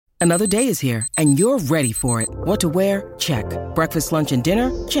Another day is here, and you're ready for it. What to wear? Check. Breakfast, lunch, and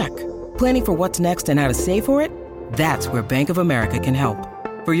dinner? Check. Planning for what's next and how to save for it? That's where Bank of America can help.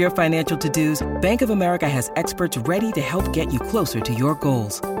 For your financial to-dos, Bank of America has experts ready to help get you closer to your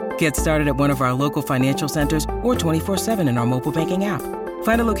goals. Get started at one of our local financial centers or 24/7 in our mobile banking app.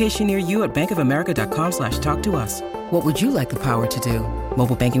 Find a location near you at bankofamerica.com/talktous. What would you like the power to do?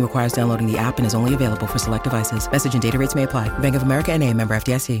 Mobile banking requires downloading the app and is only available for select devices. Message and data rates may apply. Bank of America N.A., member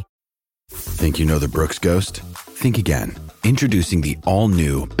FDIC. Think you know the Brooks Ghost? Think again. Introducing the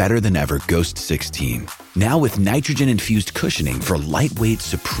all-new, better-than-ever Ghost 16. Now with nitrogen-infused cushioning for lightweight,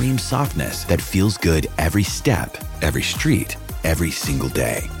 supreme softness that feels good every step, every street, every single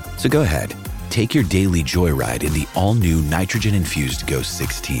day. So go ahead, take your daily joyride in the all-new nitrogen-infused Ghost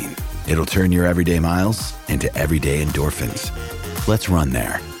 16. It'll turn your everyday miles into everyday endorphins. Let's run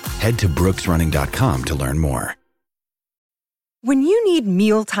there. Head to brooksrunning.com to learn more. When you need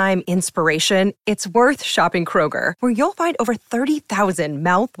mealtime inspiration, it's worth shopping Kroger, where you'll find over 30,000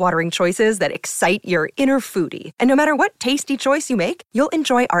 mouth-watering choices that excite your inner foodie. And no matter what tasty choice you make, you'll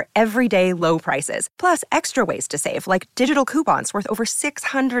enjoy our everyday low prices, plus extra ways to save, like digital coupons worth over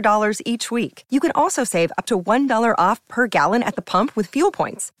 $600 each week. You can also save up to $1 off per gallon at the pump with fuel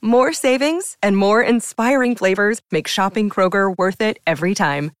points. More savings and more inspiring flavors make shopping Kroger worth it every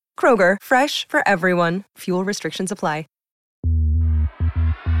time. Kroger, fresh for everyone. Fuel restrictions apply.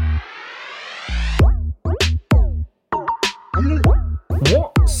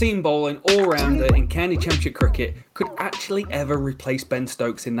 What seam bowling all-rounder in county championship cricket could actually ever replace Ben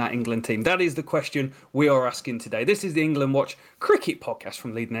Stokes in that England team? That is the question we are asking today. This is the England Watch cricket podcast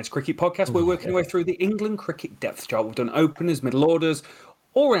from Leading Edge Cricket Podcast. We're working our way through the England cricket depth chart. We've done openers, middle orders,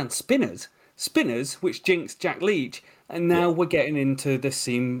 all-round spinners, which jinxed Jack Leach, and now we're getting into the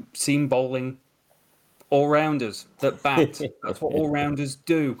seam bowling all-rounders that bat. That's what all-rounders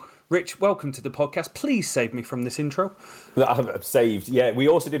do. Rich, welcome to the podcast. Please save me from this intro. I'm saved. Yeah, we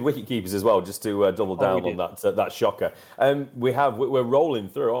also did wicket keepers as well, just to double down on that shocker. We're rolling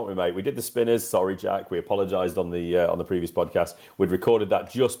through, aren't we, mate? We did the spinners. Sorry, Jack. We apologised on the previous podcast. We'd recorded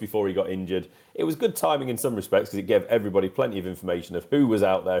that just before he got injured. It was good timing in some respects because it gave everybody plenty of information of who was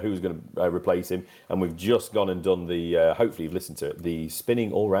out there, who was going to replace him, and we've just gone and done the. Hopefully, you've listened to it. The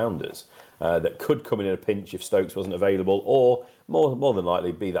spinning all-rounders that could come in a pinch if Stokes wasn't available, or more than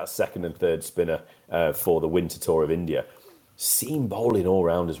likely be that second and third spinner for the winter tour of India. Seam bowling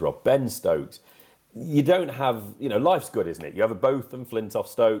all-rounders, Rob. Ben Stokes. You don't have, life's good, isn't it? You have a Botham, Flintoff,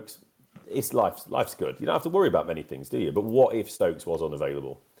 Stokes. It's life's good. You don't have to worry about many things, do you? But what if Stokes was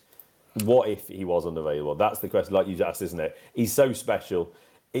unavailable? What if he was unavailable? That's the question, like you asked, isn't it? He's so special.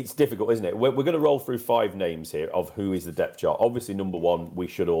 It's difficult, isn't it? We're going to roll through 5 names here of who is the depth chart. Obviously, number 1, we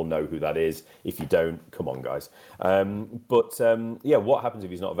should all know who that is. If you don't, come on, guys. What happens if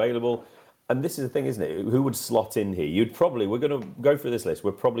he's not available? And this is the thing, isn't it? Who would slot in here? We're going to go through this list.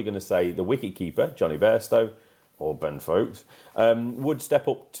 We're probably going to say the wicket keeper, Johnny Bairstow, or Ben Foakes, would step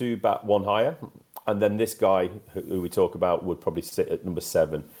up to bat 1 higher. And then this guy who we talk about would probably sit at number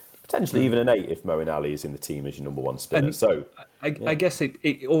 7. Potentially even an 8 if Moeen Ali is in the team as your number 1 spinner. I guess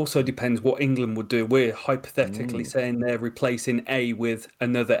it also depends what England would do. We're hypothetically saying they're replacing A with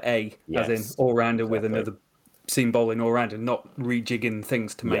another A, as in all-rounder with another seam bowling all-rounder, not rejigging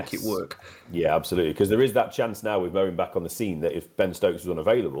things to make it work. Yeah, absolutely. Because there is that chance now with Moeen back on the scene that if Ben Stokes was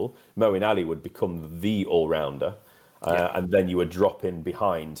unavailable, Moeen Ali would become the all-rounder. And then you would drop in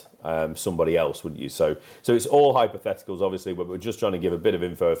behind somebody else, wouldn't you? So it's all hypotheticals, obviously, but we're just trying to give a bit of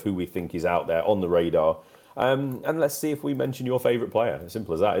info of who we think is out there on the radar. And let's see if we mention your favourite player. As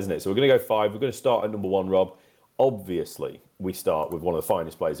simple as that, isn't it? So we're going to go 5. We're going to start at number 1, Rob. Obviously, we start with one of the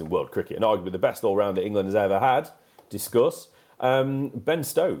finest players in world cricket and arguably the best all-rounder England has ever had. Discuss. Ben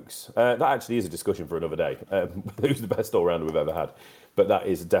Stokes. That actually is a discussion for another day. Who's the best all-rounder we've ever had? But that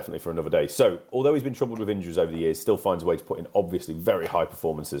is definitely for another day. So, although he's been troubled with injuries over the years, still finds a way to put in obviously very high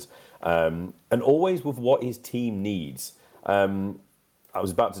performances. And always with what his team needs. I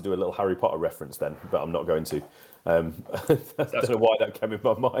was about to do a little Harry Potter reference then, but I'm not going to. I don't know why that came in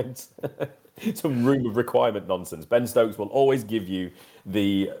my mind. Some room of requirement nonsense. Ben Stokes will always give you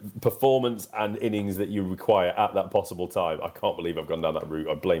the performance and innings that you require at that possible time. I can't believe I've gone down that route.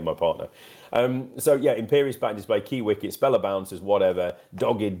 I blame my partner. Imperious batting display, key wicket, spell of bounces, whatever,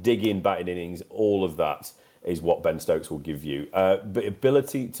 dogged, digging batting innings, all of that is what Ben Stokes will give you. But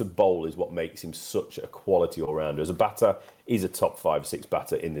ability to bowl is what makes him such a quality all-rounder. As a batter, he's a top 5, 6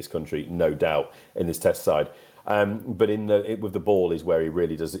 batter in this country, no doubt, in this test side. But with the ball is where he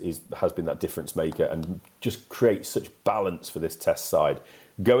really has been that difference maker and just creates such balance for this test side.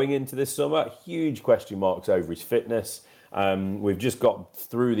 Going into this summer, huge question marks over his fitness. We've just got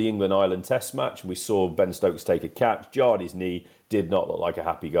through the England-Ireland test match. We saw Ben Stokes take a catch, jarred his knee, did not look like a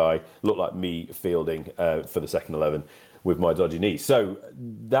happy guy, looked like me fielding for the second 11 with my dodgy knee. So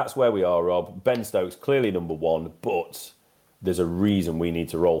that's where we are, Rob. Ben Stokes, clearly number one, but there's a reason we need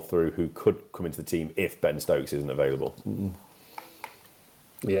to roll through who could come into the team if Ben Stokes isn't available.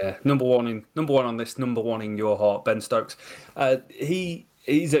 Yeah, number one on this, number one in your heart, Ben Stokes.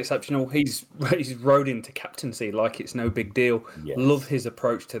 He's exceptional. He's rode into captaincy like it's no big deal. Yes. Love his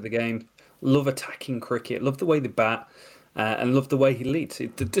approach to the game. Love attacking cricket. Love the way they bat, and love the way he leads.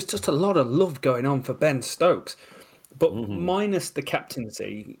 There's just a lot of love going on for Ben Stokes. But minus the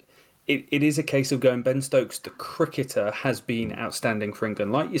captaincy, it is a case of going, Ben Stokes, the cricketer, has been outstanding for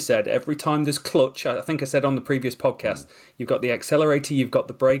England. Like you said, every time there's clutch, I think I said on the previous podcast, you've got the accelerator, you've got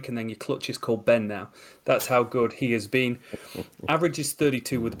the brake, and then your clutch is called Ben now. That's how good he has been. Average is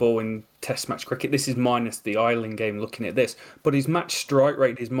 32 with the ball in Test match cricket. This is minus the Ireland game looking at this. But his match strike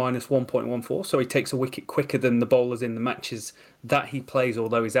rate is minus 1.14, so he takes a wicket quicker than the bowlers in the matches that he plays,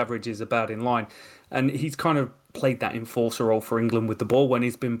 although his average is about in line. And he's kind of played that enforcer role for England with the ball when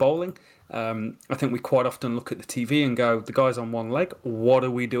he's been bowling. I think we quite often look at the TV and go, the guy's on one leg. What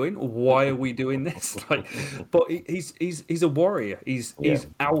are we doing? Why are we doing this? But he's a warrior. He's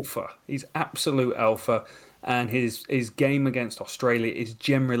alpha. He's absolute alpha. And his game against Australia is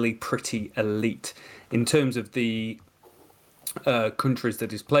generally pretty elite. In terms of the countries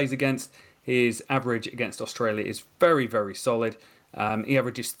that he plays against, his average against Australia is very, very solid. He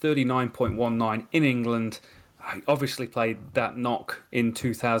averages 39.19 in England. He obviously played that knock in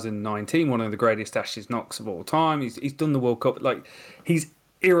 2019, one of the greatest Ashes knocks of all time. He's done the World Cup. He's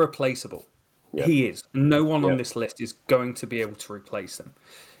irreplaceable. Yeah. He is. No one on this list is going to be able to replace him.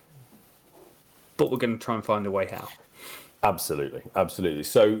 But we're going to try and find a way how. Absolutely.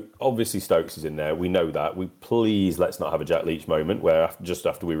 So obviously Stokes is in there. We know that. Let's not have a Jack Leach moment where just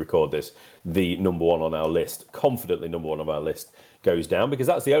after we record this, the number one on our list, confidently number one on our list, goes down, because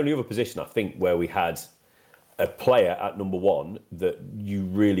that's the only other position I think where we had a player at number one that you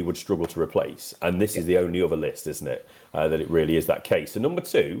really would struggle to replace. And this is the only other list, isn't it, that it really is that case. So number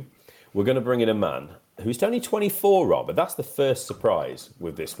two, we're going to bring in a man who's only 24, Rob, but that's the first surprise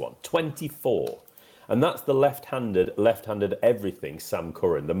with this one. 24. And that's the left-handed everything, Sam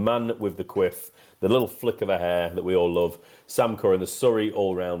Curran, the man with the quiff, the little flick of a hair that we all love. Sam Curran, the Surrey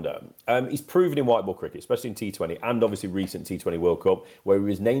all-rounder. He's proven in white ball cricket, especially in T20 and obviously recent T20 World Cup, where he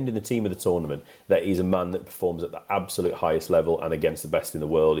was named in the team of the tournament, that he's a man that performs at the absolute highest level and against the best in the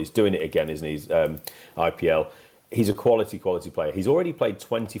world. He's doing it again, isn't he? IPL. He's a quality player. He's already played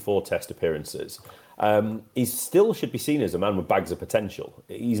 24 test appearances. He still should be seen as a man with bags of potential.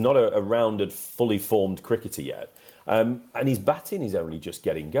 He's not a rounded, fully formed cricketer yet. And his batting is only just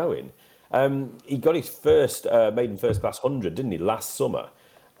getting going. He got his first maiden first-class 100, didn't he, last summer?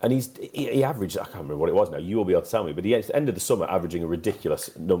 And he averaged, I can't remember what it was now, you will be able to tell me, but he ended the summer averaging a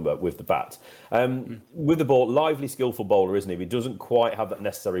ridiculous number with the bat. With the ball, lively, skillful bowler, isn't he? He doesn't quite have that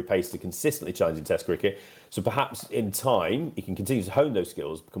necessary pace to consistently challenge in Test cricket. So perhaps in time, he can continue to hone those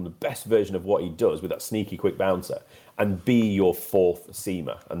skills, become the best version of what he does with that sneaky, quick bouncer, and be your fourth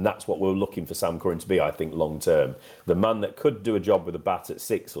seamer. And that's what we're looking for Sam Curran to be, I think, long term. The man that could do a job with a bat at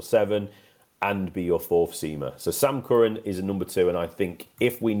 6 or 7, and be your fourth seamer. So Sam Curran is a number two, and I think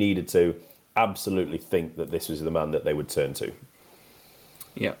if we needed to, absolutely think that this was the man that they would turn to.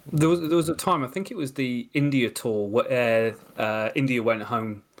 Yeah, there was a time, I think it was the India tour, where India went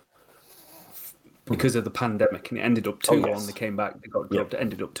home because of the pandemic, and it ended up 2-1. They came back, they got dropped, it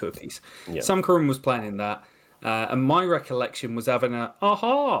ended up 2 apiece. Yeah. Sam Curran was playing in that. And my recollection was having an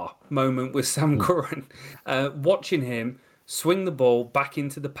aha moment with Sam Curran, watching him swing the ball back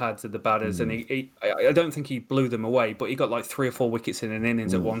into the pads of the batters, and I don't think he blew them away, but he got like 3 or 4 wickets in an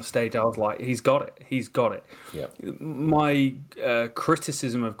innings at one stage. I was like, he's got it. Yeah. My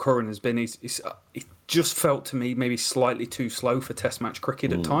criticism of Curran has been he just felt to me maybe slightly too slow for Test match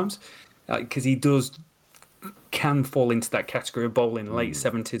cricket at times, because he can fall into that category of bowling late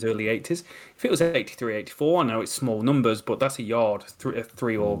 70s, early 80s. If it was 83, 84, I know it's small numbers, but that's a yard,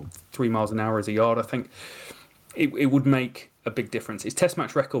 3 miles an hour is a yard, I think. It would make a big difference. His Test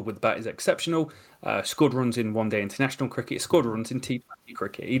match record with the bat is exceptional. Scored runs in one-day international cricket, scored runs in T20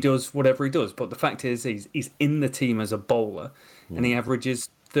 cricket. He does whatever he does, but the fact is he's in the team as a bowler, and he averages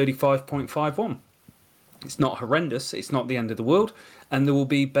 35.51. It's not horrendous. It's not the end of the world, and there will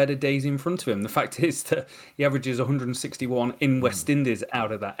be better days in front of him. The fact is that he averages 161 in West Indies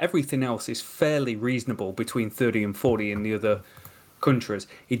out of that. Everything else is fairly reasonable between 30 and 40 in the other countries.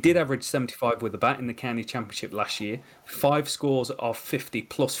 He did average 75 with the bat in the county championship last year. 5 scores of 50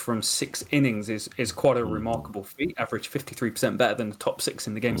 plus from 6 innings is quite a remarkable feat. Averaged 53% better than the top 6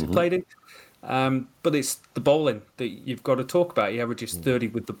 in the games he played in. But it's the bowling that you've got to talk about. He averages 30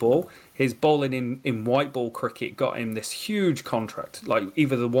 with the ball. His bowling in white ball cricket got him this huge contract, like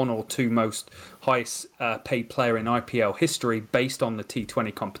either the one or two most highest paid player in IPL history based on the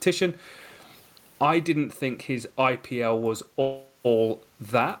T20 competition. I didn't think his IPL was all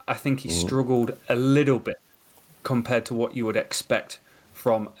that. I think he struggled a little bit compared to what you would expect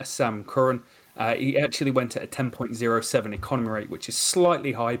from a Sam Curran. He actually went at a 10.07 economy rate, which is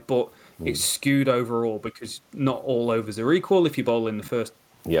slightly high, but it's skewed overall because not all overs are equal. If you bowl in the first,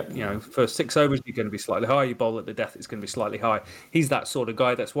 first 6 overs, you're going to be slightly high. You bowl at the death, it's going to be slightly high. He's that sort of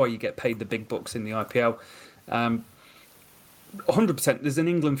guy. That's why you get paid the big bucks in the IPL. 100%. There's an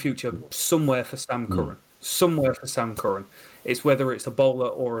England future somewhere for Sam Curran. Somewhere for Sam Curran. It's whether it's a bowler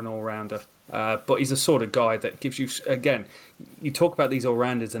or an all-rounder. But he's the sort of guy that gives you, again, you talk about these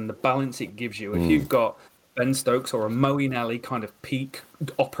all-rounders and the balance it gives you. If you've got Ben Stokes or a Moeen Ali kind of peak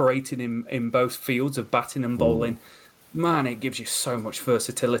operating in both fields of batting and bowling, man, it gives you so much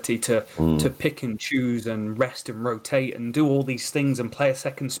versatility to pick and choose and rest and rotate and do all these things and play a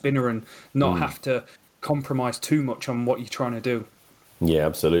second spinner and not have to compromise too much on what you're trying to do. Yeah,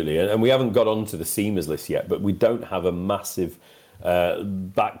 absolutely. And we haven't got onto the seamers list yet, but we don't have a massive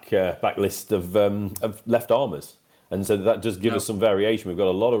back list of left armers. And so that does give us some variation. We've got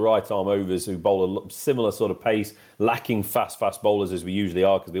a lot of right arm overs who bowl a similar sort of pace, lacking fast bowlers as we usually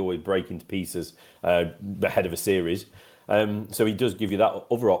are because they always break into pieces ahead of a series. So he does give you that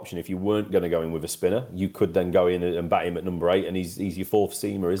other option. If you weren't going to go in with a spinner, you could then go in and bat him at number 8, and he's your fourth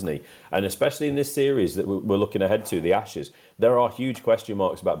seamer, isn't he? And especially in this series that we're looking ahead to, the Ashes, there are huge question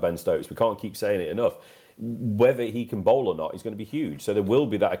marks about Ben Stokes. We can't keep saying it enough. Whether he can bowl or not is going to be huge. So there will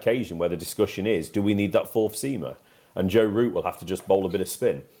be that occasion where the discussion is, do we need that fourth seamer? And Joe Root will have to just bowl a bit of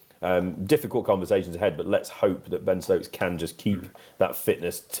spin. Difficult conversations ahead, but let's hope that Ben Stokes can just keep that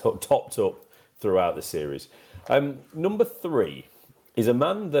fitness topped up throughout the series. Number 3 is a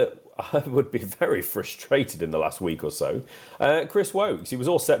man that I would be very frustrated in the last week or so. Chris Woakes. He was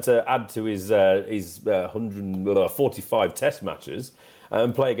all set to add to his 145 test matches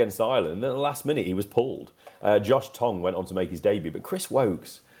and play against Ireland. And at the last minute, he was pulled. Josh Tong went on to make his debut. But Chris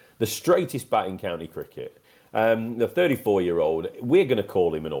Woakes, the straightest bat in county cricket, the 34-year-old, we're going to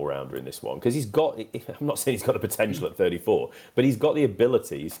call him an all-rounder in this one because he's got, I'm not saying he's got the potential at 34, but he's got the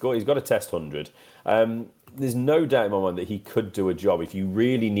ability. He's got a test 100. There's no doubt in my mind that he could do a job if you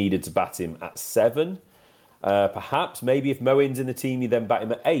really needed to bat him at 7. Perhaps, maybe if Moeen's in the team, you then bat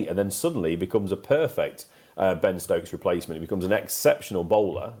him at 8, and then suddenly he becomes a perfect Ben Stokes replacement. He becomes an exceptional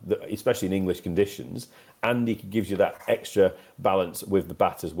bowler, especially in English conditions, and he gives you that extra balance with the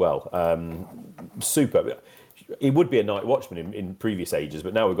bat as well. Super. He would be a night watchman in previous ages,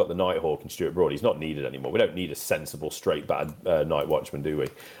 but now we've got the Nighthawk and Stuart Broad. He's not needed anymore. We don't need a sensible, straight-batted night watchman, do we?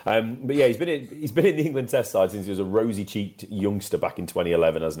 But yeah, he's been in the England Test side since he was a rosy-cheeked youngster back in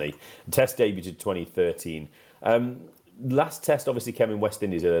 2011, hasn't he? Test debuted 2013. Last Test obviously came in West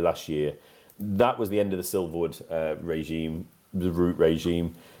Indies earlier last year. That was the end of the Silverwood regime, the Root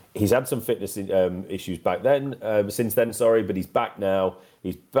regime. He's had some fitness issues since then, but he's back now.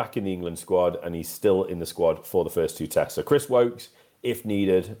 He's back in the England squad, and he's still in the squad for the first 2 tests. So Chris Woakes, if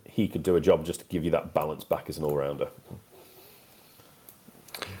needed, he could do a job just to give you that balance back as an all-rounder.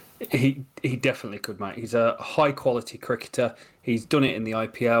 He definitely could, mate. He's a high-quality cricketer. He's done it in the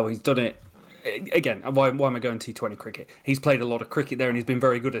IPL. He's done it... Again, why am I going T20 cricket? He's played a lot of cricket there, and he's been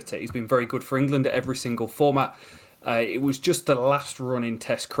very good at it. He's been very good for England at every single format. It was just the last run in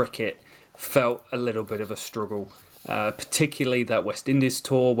Test cricket felt a little bit of a struggle, particularly that West Indies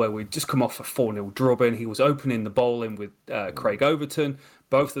tour where we'd just come off a 4-0 drubbing. He was opening the bowling with Craig Overton.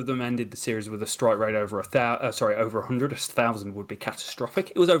 Both of them ended the series with a strike rate over 100. 1,000 would be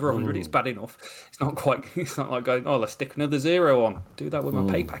catastrophic. It was over 100. It's bad enough. It's not like going, let's stick another 0 on. Do that with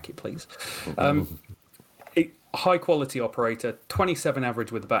my pay packet, please. High quality operator, 27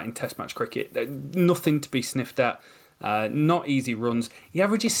 average with the bat in Test match cricket. Nothing to be sniffed at. Not easy runs. He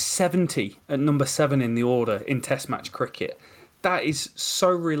averages 70 at number 7 in the order in Test match cricket. That is so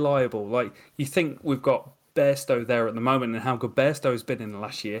reliable. Like, you think we've got Bairstow there at the moment and how good Bairstow's been in the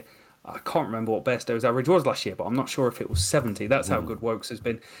last year. I can't remember what Bairstow's average was last year, but I'm not sure if it was 70. That's how good Woakes has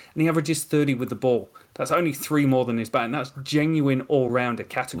been. And he averages 30 with the ball. That's only 3 more than his batting. That's genuine all-rounder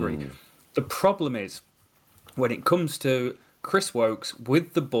category. The problem is, when it comes to Chris Woakes,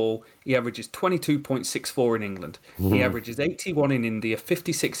 with the ball, he averages 22.64 in England. He averages 81 in India,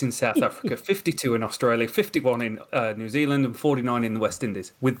 56 in South Africa, 52 in Australia, 51 in New Zealand, and 49 in the West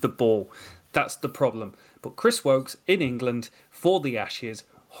Indies with the ball. That's the problem. But Chris Woakes in England for the Ashes,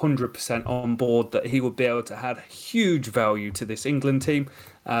 100% on board that he would be able to add huge value to this England team.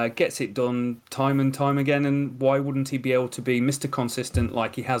 Gets it done time and time again, and why wouldn't he be able to be Mr. Consistent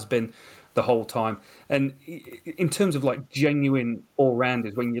like he has been the whole time? And in terms of like genuine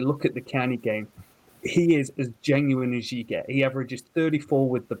all-rounders, when you look at the county game, he is as genuine as you get. He averages 34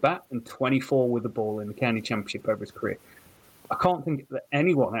 with the bat and 24 with the ball in the county championship over his career. I can't think that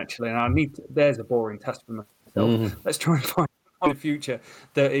anyone actually, and there's a boring task for myself. Let's try and find in the future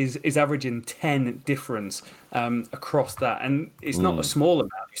that is averaging 10 difference across that, and it's not a small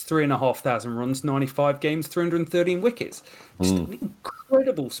amount. It's 3,500 runs, 95 games, 313 wickets. Just an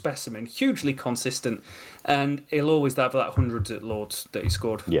incredible specimen, hugely consistent, and he'll always have that hundreds at Lords that he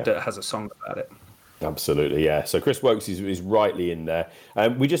scored that has a song about it. Absolutely, yeah. So Chris Woakes is rightly in there.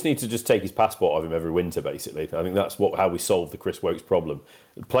 We just need to just take his passport of him every winter, basically. I think that's how we solve the Chris Woakes problem.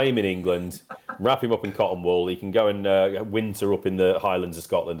 Play him in England, wrap him up in cotton wool. He can go and winter up in the Highlands of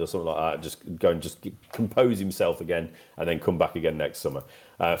Scotland or something like that. Just go and just compose himself again, and then come back again next summer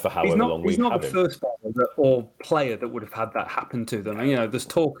for however long we have him. He's not the first bowler or player that would have had that happen to them. You know, there's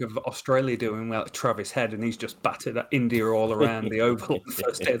talk of Australia doing well at Travis Head, and he's just battered India all around the Oval on the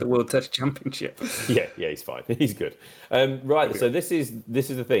first day of the World Test Championship. Yeah, he's fine. He's good. Right, so this is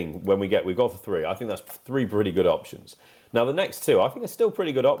the thing. We've got for three. I think that's three pretty good options. Now, the next two, I think, are still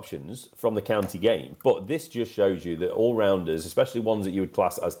pretty good options from the county game. But this just shows you that all-rounders, especially ones that you would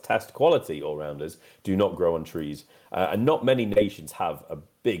class as test quality all-rounders, do not grow on trees. And not many nations have a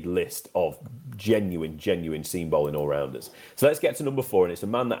big list of genuine seam bowling all-rounders. So let's get to number 4, and it's a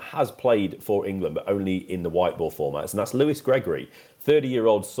man that has played for England, but only in the white ball formats, and that's Lewis Gregory.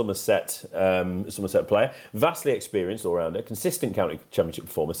 30-year-old Somerset player, vastly experienced all-rounder, consistent county championship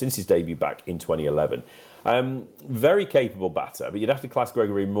performer since his debut back in 2011. Very capable batter, but you'd have to class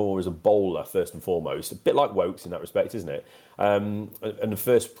Gregory more as a bowler first and foremost. A bit like Woakes in that respect, isn't it? And the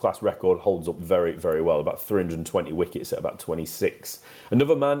first-class record holds up very, very well, about 320 wickets at about 26.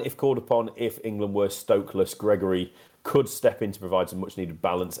 Another man, if called upon, if England were Stokeless, Gregory could step in to provide some much-needed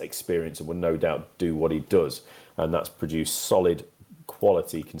balance, experience, and would no doubt do what he does. And that's produce solid,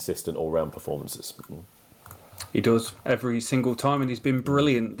 quality, consistent all-round performances. He does every single time, and he's been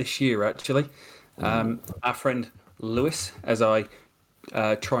brilliant this year, actually. Our friend Lewis, as I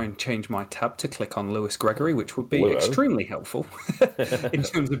try and change my tab to click on Lewis Gregory, which would be extremely helpful in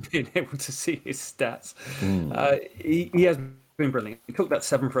terms of being able to see his stats. He has been brilliant. He took that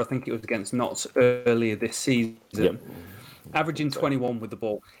 7 for, I think it was against Notts earlier this season. Yep. Averaging 21 with the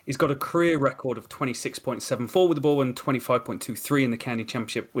ball. He's got a career record of 26.74 with the ball and 25.23 in the county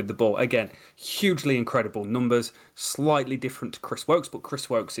championship with the ball. Again, hugely incredible numbers, slightly different to Chris Woakes, but Chris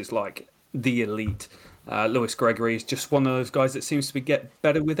Woakes is like the elite. Lewis Gregory is just one of those guys that seems to get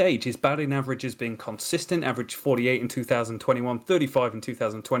better with age. His batting average has been consistent, averaged 48 in 2021, 35 in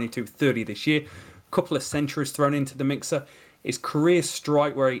 2022, 30 this year. A couple of centuries thrown into the mixer. His career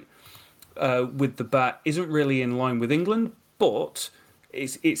strike rate with the bat isn't really in line with England, but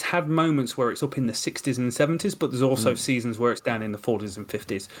it's had moments where it's up in the 60s and 70s, but there's also seasons where it's down in the 40s and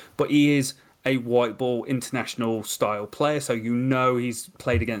 50s. But he is a white ball international style player, so you know he's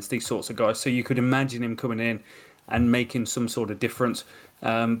played against these sorts of guys, so you could imagine him coming in and making some sort of difference.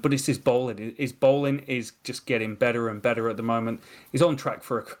 But it's his bowling. His bowling is just getting better and better at the moment. He's on track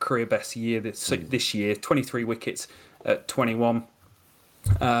for a career best year this year, 23 wickets at 21.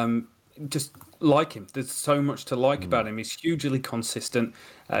 Just like him. There's so much to like about him. He's hugely consistent,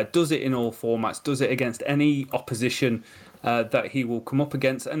 does it in all formats, does it against any opposition that he will come up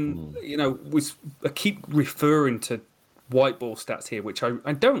against. And, you know, I keep referring to white ball stats here, which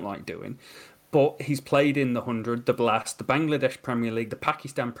I don't like doing, but he's played in the 100, the Blast, the Bangladesh Premier League, the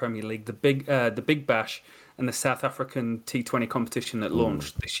Pakistan Premier League, the Big Bash, and the South African T20 competition that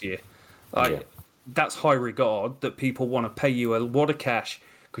launched this year. That's high regard, that people want to pay you a wad of cash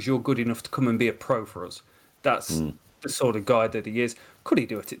because you're good enough to come and be a pro for us. That's the sort of guy that he is. Could he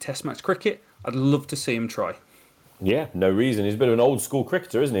do it at Test match cricket? I'd love to see him try. Yeah, no reason. He's a bit of an old school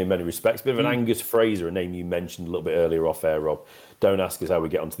cricketer, isn't he, in many respects? A bit of an Angus Fraser, a name you mentioned a little bit earlier off air, Rob. Don't ask us how we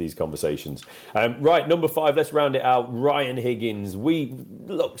get onto these conversations. Right, number 5, let's round it out. Ryan Higgins.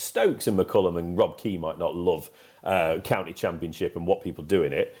 Look, Stokes and McCullum and Rob Key might not love county championship and what people do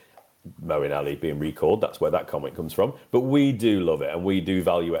in it. Moeen Ali being recalled. That's where that comment comes from. But we do love it and we do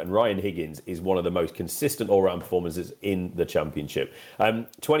value it. And Ryan Higgins is one of the most consistent all-round performances in the Championship.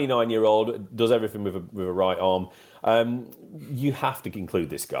 29-year-old, does everything with a right arm. You have to include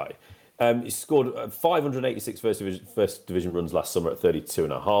this guy. He scored 586 first division runs last summer at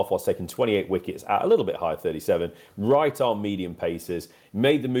 32.5, whilst taking 28 wickets at a little bit higher, 37. Right arm medium paces.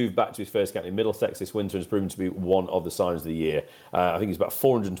 Made the move back to his first camp in Middlesex this winter and has proven to be one of the signs of the year. I think he's about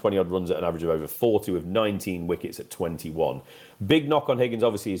 420 odd runs at an average of over 40 with 19 wickets at 21. Big knock on Higgins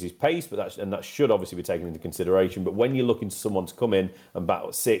obviously is his pace, but that should obviously be taken into consideration. But when you're looking for someone to come in and bat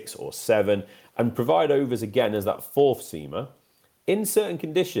at 6 or 7 and provide overs again as that fourth seamer, in certain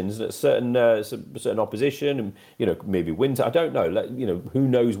conditions, certain opposition, and maybe winter, I don't know. Who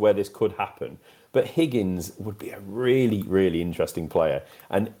knows where this could happen? But Higgins would be a really, really interesting player.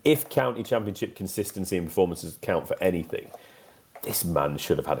 And if county championship consistency and performances count for anything, this man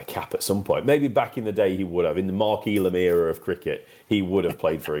should have had a cap at some point. Maybe back in the day he would have. In the Mark Elam era of cricket, he would have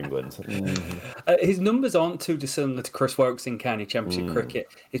played for England. His numbers aren't too dissimilar to Chris Woakes in county championship cricket.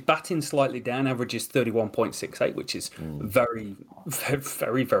 His batting slightly down, averages 31.68, which is very,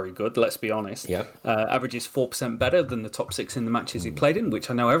 very, very good, let's be honest. Yep. Averages 4% better than the top 6 in the matches he played in,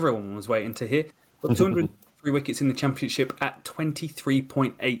 which I know everyone was waiting to hear. But 203 wickets in the championship at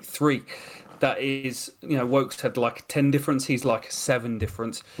 23.83. That is, Woakes had like a 10 difference. He's like a 7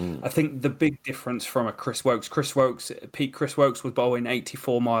 difference. I think the big difference from a Chris Woakes was bowling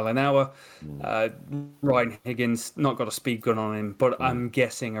 84 mile an hour. Ryan Higgins, not got a speed gun on him, but I'm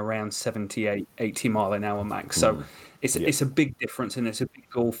guessing around 78, 80 mile an hour max. So it's a big difference and it's a big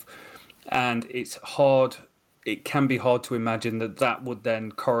gulf. And it's hard. It can be hard to imagine that would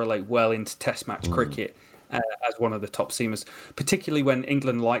then correlate well into Test match cricket. As one of the top seamers, particularly when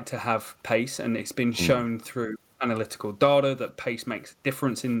England like to have pace, and it's been shown through analytical data that pace makes a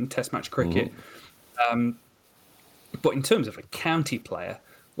difference in Test match cricket. But in terms of a county player,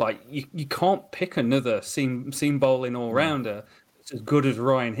 like you can't pick another seam bowling all-rounder that's as good as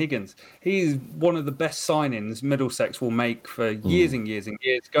Ryan Higgins. He's one of the best signings Middlesex will make for years and years and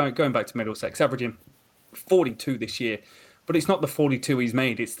years. Going back to Middlesex, averaging 42 this year. But it's not the 42 he's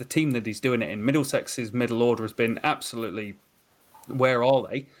made, it's the team that he's doing it in. Middlesex's middle order has been absolutely, where are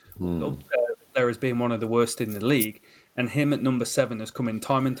they? There has been one of the worst in the league. And him at number 7 has come in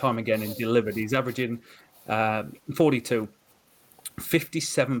time and time again and delivered. He's averaging 42,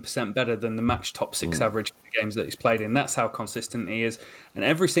 57% better than the match top 6 average for the games that he's played in. That's how consistent he is. And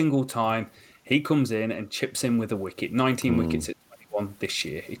every single time he comes in and chips in with a wicket, 19 wickets at 21 this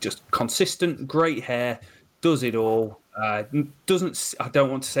year. He's just consistent, great hair, does it all. I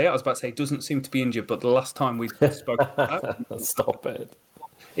don't want to say it. I was about to say doesn't seem to be injured, but the last time we spoke about Stop it.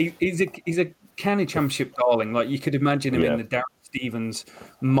 He's a county championship darling. Like you could imagine him in the Darren Stevens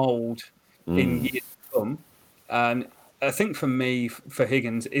mould in years to come. And I think for me, for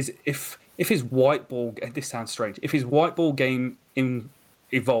Higgins, is if his white ball, this sounds strange, if his white ball game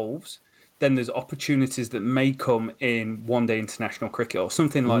evolves, then there's opportunities that may come in one-day international cricket or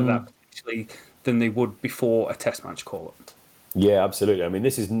something like that, potentially, than they would before a Test match call-up. Yeah, absolutely. I mean,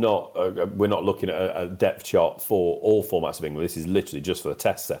 this is not, we're not looking at a depth chart for all formats of England. This is literally just for the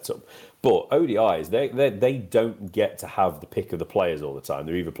Test setup. But ODIs, they don't get to have the pick of the players all the time.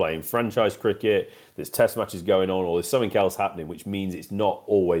 They're either playing franchise cricket, there's Test matches going on, or there's something else happening, which means it's not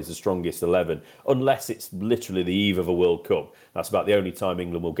always the strongest 11, unless it's literally the eve of a World Cup. That's about the only time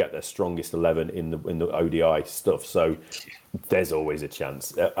England will get their strongest 11 in the ODI stuff. So there's always a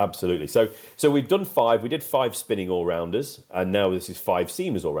chance. Absolutely. So we've done 5. We did 5 spinning all-rounders, and now this is 5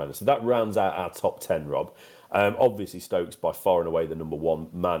 seamers all-rounders. So that rounds out our top 10, Rob. Obviously, Stokes by far and away the number 1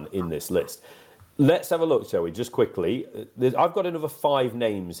 man in this list. Let's have a look, shall we, just quickly. I've got another 5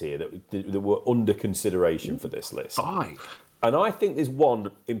 names here that were under consideration for this list. 5? And I think there's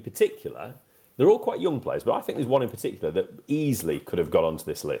one in particular. They're all quite young players, but I think there's one in particular that easily could have got onto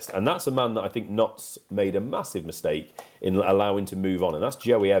this list. And that's a man that I think Notts made a massive mistake in allowing to move on, and that's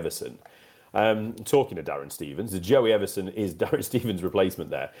Joey Everson. Talking to Darren Stevens, Joey Everson is Darren Stevens' replacement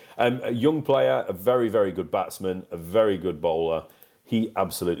there. A young player, a very, very good batsman, a very good bowler. He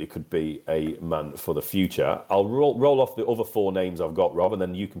absolutely could be a man for the future. I'll roll off the other 4 names I've got, Rob, and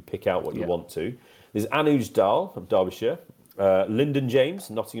then you can pick out what you want to. There's Anuj Dal of Derbyshire. Lyndon James,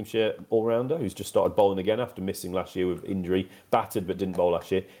 Nottinghamshire all-rounder, who's just started bowling again after missing last year with injury, battered but didn't bowl last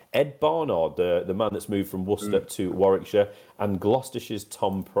year. Ed Barnard, the man that's moved from Worcester to Warwickshire, and Gloucestershire's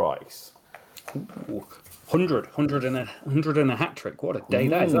Tom Price. Ooh. 100 and a hat trick. What a day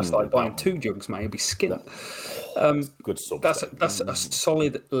that is. That's like buying 2 jugs, mate. You'd be skinning. Good sub. That's a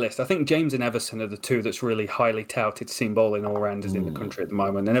solid list. I think James and Everson are the 2 that's really highly touted seam bowling all-rounders in the country at the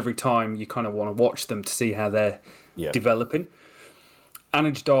moment. And every time you kind of want to watch them to see how they're developing.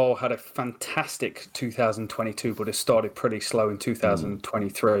 Anuj Dal had a fantastic 2022, but it started pretty slow in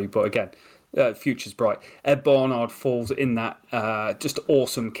 2023. But again, future's bright. Ed Barnard falls in that just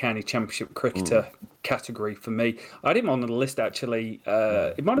awesome county championship cricketer category for me. I had him on the list actually.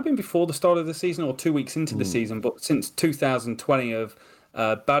 It might have been before the start of the season or 2 weeks into the season, but since 2020 of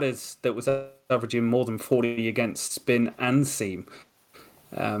batters that was averaging more than 40 against spin and seam.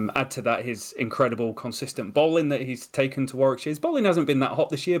 Add to that his incredible consistent bowling that he's taken to Warwickshire. His bowling hasn't been that hot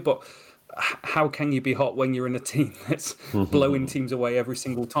this year, but how can you be hot when you're in a team that's blowing teams away every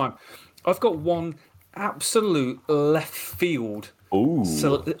single time? I've got one absolute left field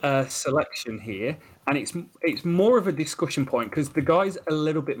selection here, and it's more of a discussion point because the guy's a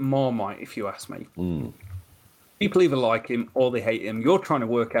little bit Marmite, if you ask me. People either like him or they hate him. You're trying to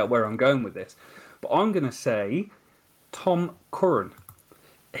work out where I'm going with this. But I'm going to say Tom Curran.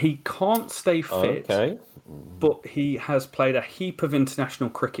 He can't stay fit, but he has played a heap of international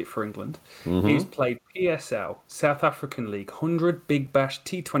cricket for England. He's played PSL, South African League, 100, Big Bash,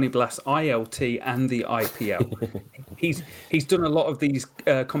 T20 Blast, ILT, and the IPL. He's done a lot of these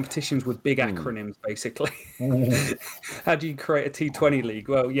competitions with big acronyms, basically. How do you create a T20 league?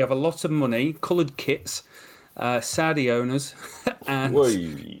 Well, you have a lot of money, coloured kits, Saudi owners, and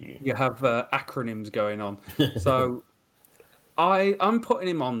you have acronyms going on. So... I'm putting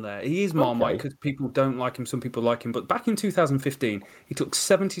him on there. He is Marmite because people don't like him. Some people like him. But back in 2015, he took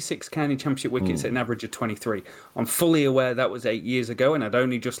 76 county championship wickets at an average of 23. I'm fully aware that was 8 years ago and I'd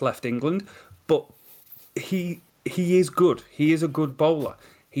only just left England. But he is good. He is a good bowler.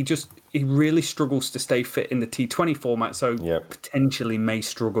 He really struggles to stay fit in the T20 format. So potentially may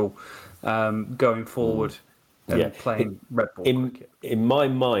struggle going forward. Playing red ball cricket. In my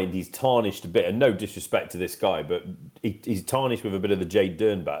mind, he's tarnished a bit, and no disrespect to this guy, but he's tarnished with a bit of the Jade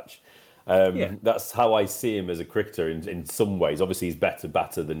Dernbach. That's how I see him as a cricketer in some ways. Obviously, he's better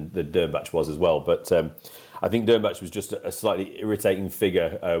batter than Dernbach was as well, but I think Dernbach was just a slightly irritating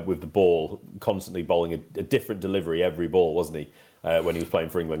figure with the ball, constantly bowling a different delivery every ball, wasn't he? When he was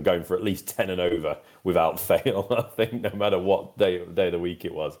playing for England, going for at least 10 and over without fail, I think, no matter what day of the week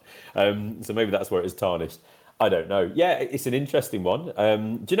it was. So maybe that's where it is tarnished. I don't know. Yeah, it's an interesting one.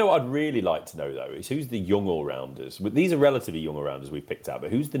 Do you know what I'd really like to know, though, is who's the young all-rounders? These are relatively young all-rounders we've picked out, but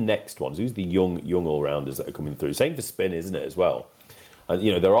who's the next ones? Who's the young all-rounders that are coming through? Same for spin, isn't it, as well? And,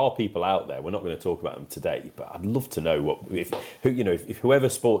 there are people out there. We're not going to talk about them today, but I'd love to know if whoever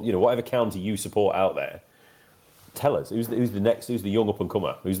sport, whatever county you support out there, tell us who's the young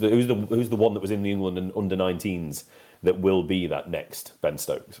up-and-comer? Who's the one that was in the England and under-19s that will be that next Ben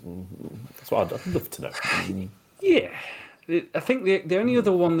Stokes? That's what I'd love to know. Yeah. I think the only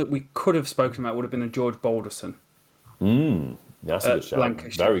other one that we could have spoken about would have been a George Balderson. That's a good shout.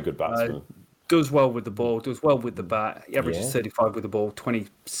 Lancashire. Very good batsman. Does well with the ball, does well with the bat. He averages 35 with the ball,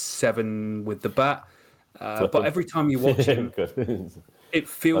 27 with the bat. But every time you watch him, it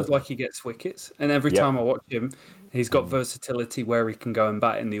feels like he gets wickets. And every time I watch him, he's got versatility where he can go and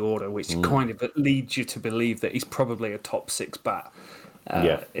bat in the order, which kind of leads you to believe that he's probably a top 6 bat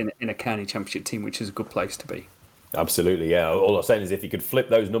in a county championship team, which is a good place to be. Absolutely, yeah. All I'm saying is if he could flip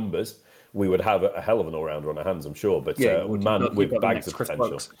those numbers, we would have a hell of an all-rounder on our hands, I'm sure. But man with bags of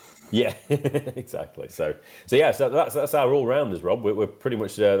potential. Yeah, exactly. So that's our all-rounders, Rob. We're pretty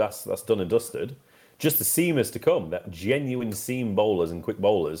much that's done and dusted. Just the seamers to come, that genuine seam bowlers and quick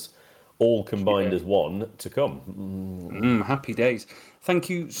bowlers, all combined as one to come. Happy days.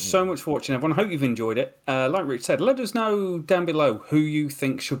 Thank you so much for watching, everyone. I hope you've enjoyed it. Like Rich said, let us know down below who you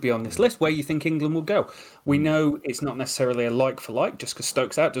think should be on this list, where you think England will go. We know it's not necessarily a like for like. Just because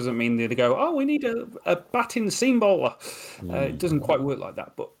Stokes out doesn't mean they go, oh, we need a batting seam bowler. It doesn't quite work like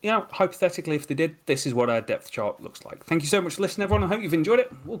that. But, hypothetically, if they did, this is what our depth chart looks like. Thank you so much for listening, everyone. I hope you've enjoyed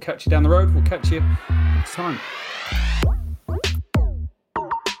it. We'll catch you down the road. We'll catch you next time.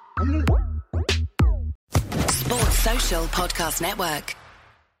 Sports Social Podcast Network.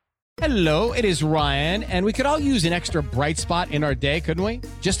 Hello, it is Ryan, and we could all use an extra bright spot in our day, couldn't we?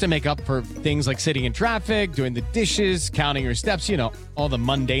 Just to make up for things like sitting in traffic, doing the dishes, counting your steps, all the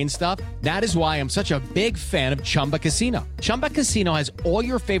mundane stuff. That is why I'm such a big fan of Chumba Casino. Chumba Casino has all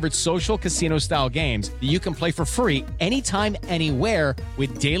your favorite social casino-style games that you can play for free anytime, anywhere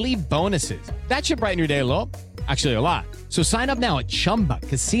with daily bonuses. That should brighten your day a little. Actually, a lot. So sign up now at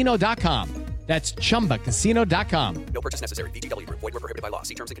ChumbaCasino.com. That's ChumbaCasino.com. No purchase necessary. VGW Group. Void where prohibited by law.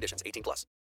 See terms and conditions. 18+.